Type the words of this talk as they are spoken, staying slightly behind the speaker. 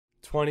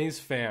20s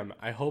fam,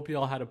 I hope you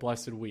all had a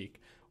blessed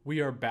week. We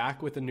are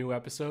back with a new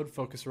episode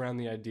focused around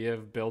the idea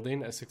of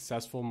building a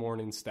successful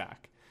morning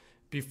stack.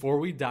 Before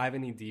we dive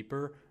any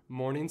deeper,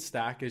 morning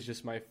stack is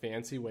just my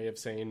fancy way of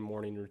saying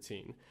morning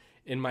routine.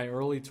 In my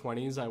early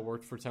 20s, I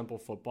worked for Temple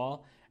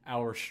Football.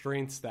 Our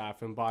strength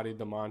staff embodied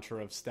the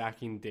mantra of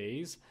stacking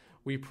days.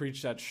 We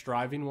preach that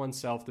striving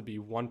oneself to be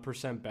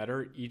 1%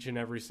 better each and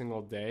every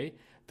single day,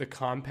 the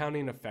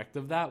compounding effect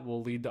of that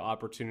will lead to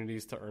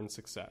opportunities to earn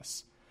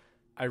success.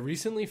 I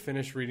recently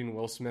finished reading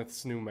Will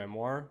Smith's new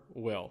memoir,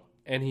 Will,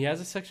 and he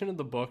has a section of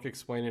the book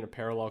explaining a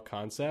parallel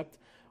concept.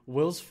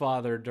 Will's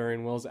father,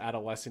 during Will's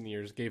adolescent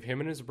years, gave him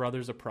and his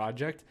brothers a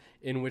project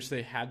in which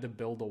they had to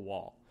build a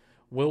wall.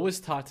 Will was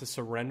taught to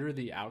surrender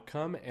the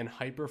outcome and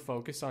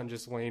hyper-focus on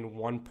just laying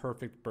one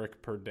perfect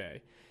brick per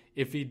day.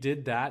 If he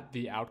did that,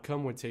 the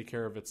outcome would take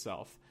care of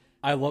itself.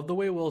 I love the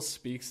way Will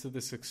speaks to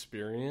this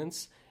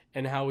experience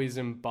and how he's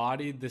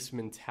embodied this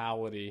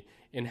mentality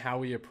in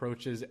how he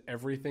approaches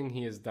everything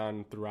he has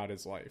done throughout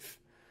his life.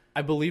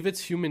 I believe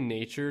it's human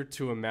nature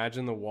to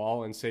imagine the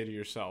wall and say to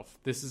yourself,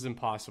 this is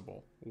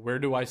impossible. Where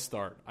do I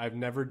start? I've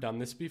never done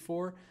this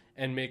before,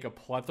 and make a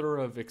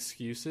plethora of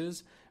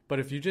excuses. But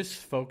if you just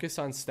focus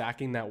on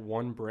stacking that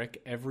one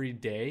brick every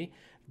day,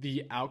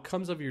 the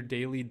outcomes of your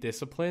daily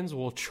disciplines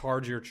will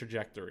charge your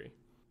trajectory.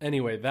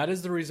 Anyway, that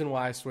is the reason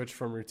why I switched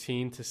from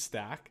routine to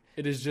stack.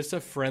 It is just a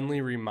friendly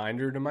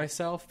reminder to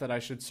myself that I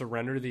should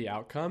surrender the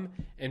outcome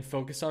and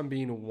focus on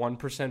being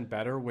 1%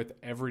 better with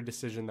every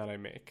decision that I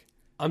make.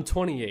 I'm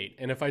 28,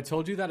 and if I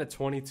told you that at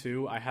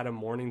 22 I had a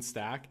morning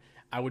stack,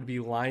 I would be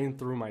lying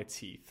through my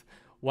teeth.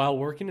 While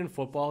working in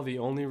football, the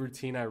only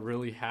routine I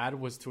really had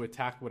was to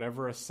attack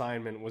whatever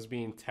assignment was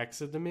being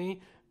texted to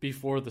me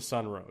before the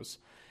sun rose.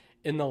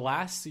 In the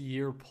last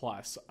year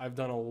plus, I've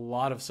done a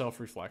lot of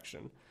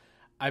self-reflection.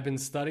 I've been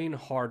studying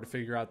hard to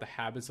figure out the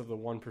habits of the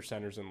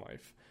 1%ers in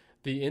life,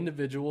 the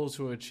individuals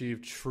who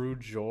achieve true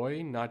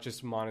joy, not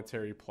just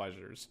monetary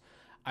pleasures.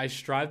 I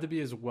strive to be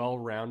as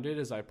well-rounded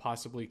as I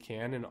possibly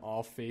can in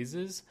all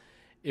phases.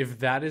 If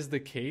that is the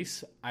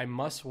case, I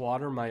must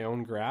water my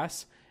own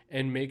grass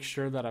and make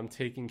sure that I'm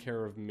taking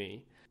care of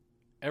me.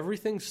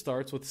 Everything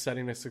starts with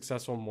setting a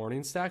successful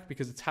morning stack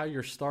because it's how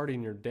you're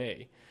starting your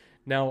day.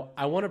 Now,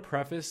 I want to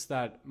preface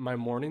that my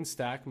morning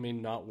stack may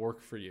not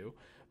work for you,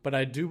 but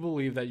I do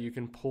believe that you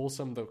can pull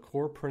some of the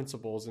core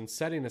principles in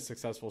setting a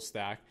successful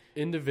stack,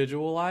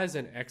 individualize,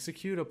 and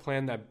execute a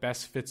plan that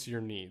best fits your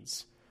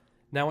needs.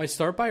 Now, I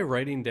start by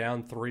writing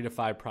down 3 to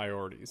 5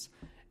 priorities.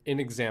 An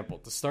example,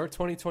 to start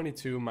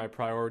 2022, my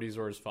priorities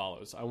are as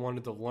follows. I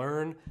wanted to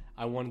learn,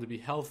 I wanted to be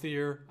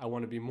healthier, I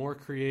wanted to be more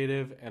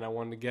creative, and I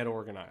wanted to get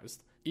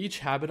organized. Each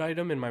habit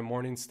item in my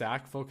morning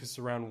stack focuses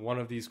around one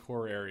of these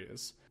core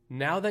areas.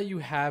 Now that you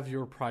have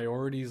your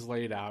priorities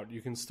laid out, you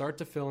can start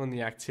to fill in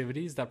the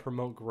activities that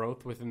promote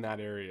growth within that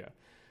area.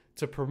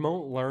 To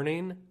promote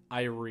learning,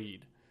 I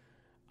read.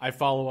 I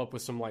follow up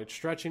with some light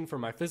stretching for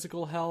my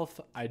physical health.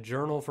 I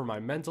journal for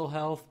my mental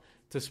health.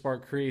 To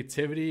spark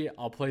creativity,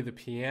 I'll play the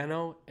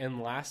piano.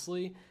 And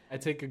lastly, I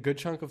take a good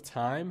chunk of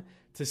time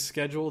to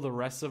schedule the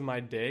rest of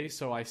my day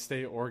so I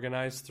stay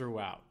organized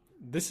throughout.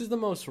 This is the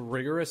most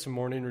rigorous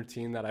morning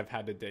routine that I've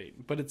had to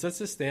date, but it sets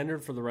the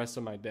standard for the rest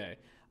of my day.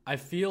 I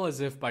feel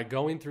as if by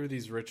going through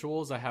these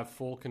rituals, I have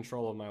full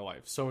control of my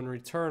life. So in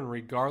return,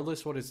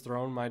 regardless what is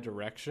thrown my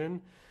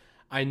direction,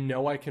 I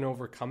know I can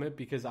overcome it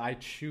because I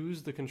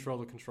choose to control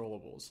the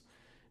controllables.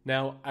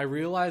 Now, I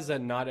realize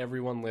that not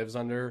everyone lives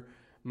under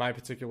my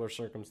particular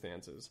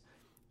circumstances.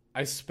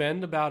 I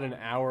spend about an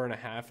hour and a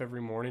half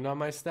every morning on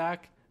my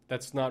stack.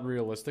 That's not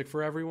realistic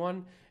for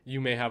everyone.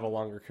 You may have a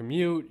longer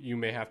commute. You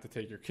may have to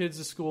take your kids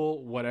to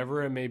school.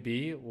 Whatever it may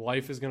be,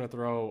 life is going to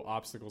throw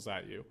obstacles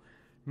at you.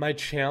 My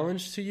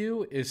challenge to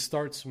you is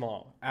start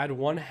small. Add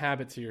one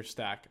habit to your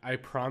stack. I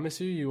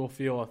promise you, you will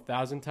feel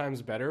 1,000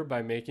 times better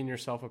by making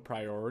yourself a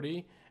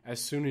priority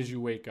as soon as you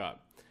wake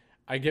up.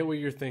 I get what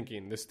you're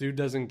thinking. This dude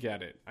doesn't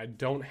get it. I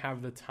don't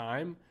have the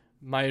time.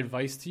 My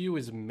advice to you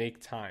is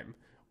make time.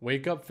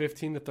 Wake up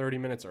 15 to 30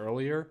 minutes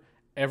earlier.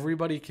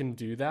 Everybody can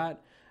do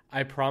that.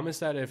 I promise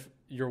that if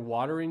you're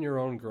watering your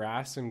own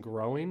grass and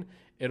growing,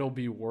 it'll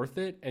be worth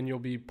it and you'll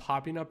be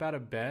popping up out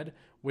of bed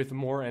with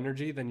more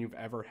energy than you've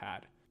ever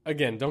had.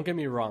 Again, don't get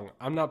me wrong.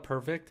 I'm not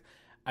perfect.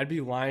 I'd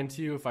be lying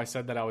to you if I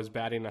said that I was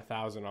batting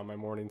 1,000 on my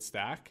morning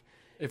stack.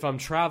 If I'm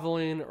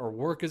traveling or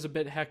work is a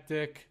bit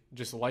hectic,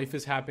 just life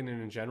is happening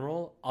in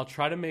general, I'll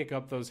try to make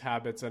up those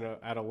habits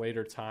at a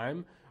later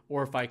time.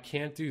 Or if I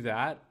can't do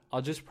that,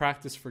 I'll just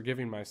practice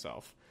forgiving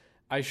myself.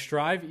 I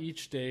strive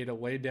each day to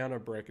lay down a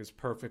brick as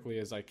perfectly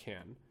as I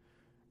can.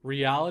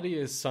 Reality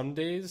is some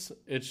days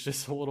it's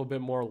just a little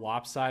bit more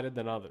lopsided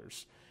than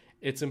others.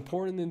 It's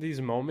important in these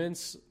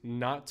moments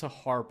not to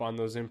harp on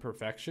those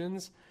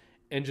imperfections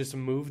and just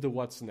move to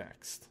what's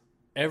next.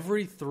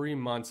 Every 3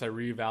 months I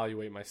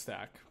reevaluate my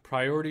stack.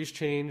 Priorities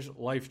change,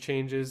 life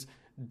changes.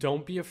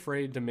 Don't be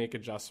afraid to make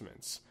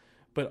adjustments,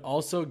 but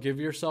also give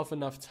yourself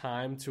enough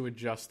time to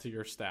adjust to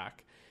your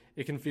stack.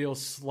 It can feel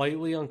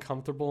slightly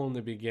uncomfortable in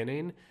the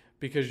beginning,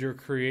 because you're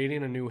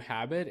creating a new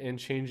habit and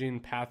changing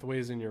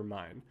pathways in your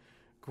mind.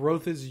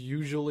 Growth is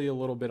usually a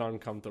little bit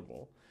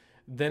uncomfortable.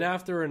 Then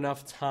after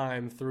enough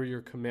time through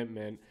your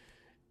commitment,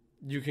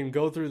 you can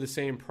go through the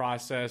same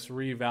process,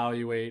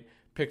 reevaluate,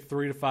 pick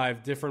 3 to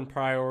 5 different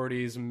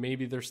priorities,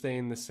 maybe they're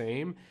staying the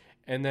same,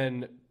 and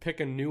then pick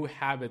a new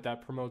habit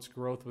that promotes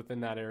growth within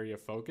that area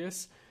of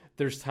focus.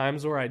 There's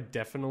times where I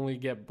definitely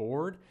get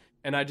bored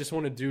and I just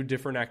want to do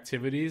different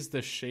activities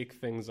to shake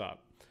things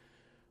up.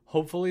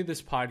 Hopefully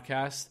this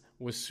podcast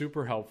was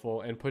super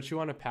helpful and put you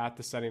on a path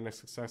to setting a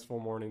successful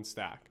morning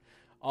stack.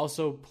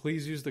 Also,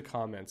 please use the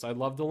comments. I'd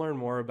love to learn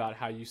more about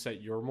how you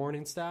set your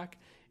morning stack.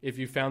 If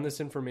you found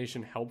this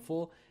information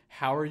helpful,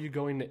 how are you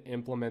going to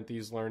implement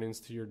these learnings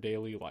to your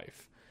daily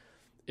life?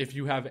 If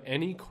you have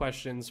any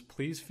questions,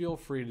 please feel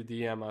free to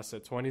DM us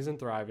at 20s and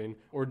Thriving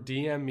or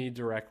DM me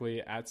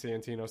directly at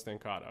Santino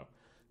Stancato.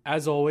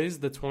 As always,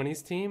 the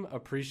 20s team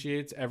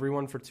appreciates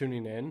everyone for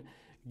tuning in.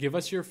 Give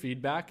us your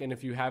feedback, and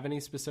if you have any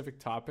specific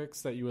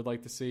topics that you would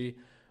like to see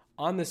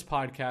on this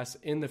podcast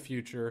in the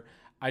future,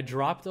 I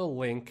dropped a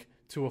link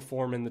to a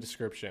form in the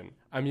description.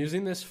 I'm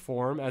using this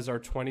form as our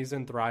 20s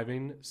and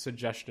Thriving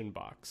suggestion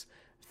box.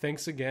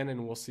 Thanks again,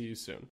 and we'll see you soon.